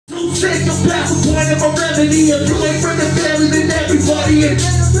Take a back with point of a remedy. If you ain't from the family, then everybody is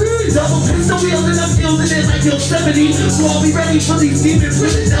double pistol wheels and I'm fielding it like Yosemite. So I'll be ready for these demons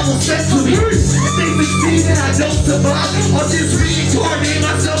with the devil sent to me. If they succeed and I don't survive, I'll just reincarnate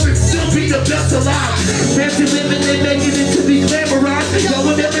myself and still be the best alive. Fancy living and making it to be glamorized. Y'all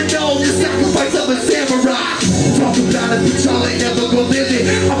will never know the sacrifice of a samurai. Talk about it, but y'all ain't never gonna live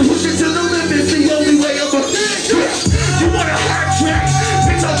it. I'm pushing to the limits, the only way of a trip. You want a hard track?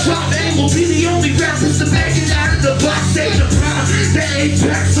 Bitch, I'll drop aim, will be the only rappers to make it out of the box. Take the prime, the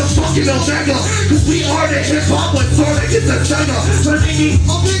apex, the fucking omega. Cause we are the hip-hop when Sonic is the singer. So they need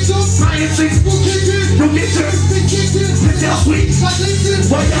my instincts will kick in. You'll get your bitch out sweet.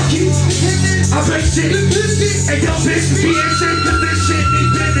 Why y'all keep I break shit. And yo bitch, be in shit, cause this shit need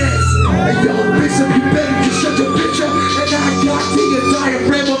business. And yo bitch, you better just shut your bitch up. And I got to your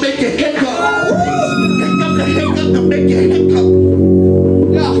diaphragm will make it hiccup. Hiccup the hiccup to make it hiccup.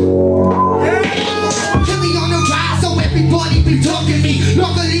 Killi on the rise, so everybody be talking me.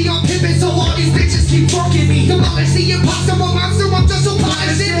 Luckily I'm pimping, so all these bitches keep fucking me. The moment see you pop, I'm a monster, I'm just so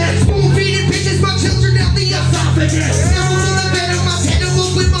positive. Spoon feeding bitches, my children out the esophagus. Never will I better my pedal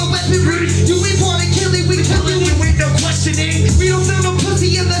with my weaponry. You ain't part of Killi, we kill you with no questioning. We don't feel no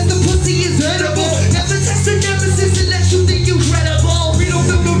pussy unless the pussy is edible. Never test the nemesis unless you think you credible. We don't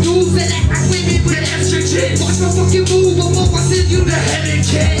feel no dudes that act women with estrogen. Watch my fucking move, I send you to heaven,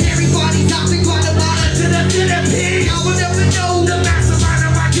 kid. Everybody toxic, quite a lot to the pig. I will never know the mastermind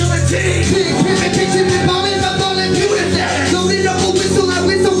of my guillotine. Big pimpin' bitches with bombing, I'm falling beautiful. Loaded up a whistle, I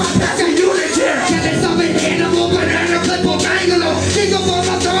whistle, I pass a unit. Jealous of an animal, banana clip or bangalore. Think of all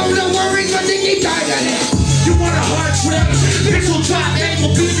my throne, don't worry, but they keep dying on it. You want a hard trip? Bitch will drop aim,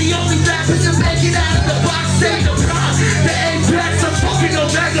 will be the only rappers to make it out of the box. Take the prime, the apex, the fucking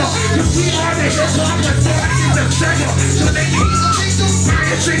omega. Cause we are the hip-hop, but Sonic is the Sega. So they need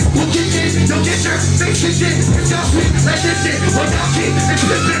science, will kick in, don't get your face in shit. It's your sweet, like this shit, or y'all keep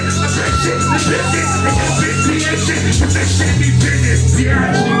implicit. I break shit, the business, and your bitch be in shit. Cause this shit be business, bitch.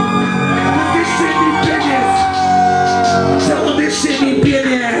 Cause this shit be business. Tell them this shit be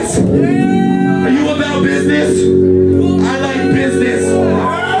business. Are you about business? I like business.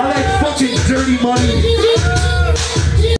 I like fucking dirty money.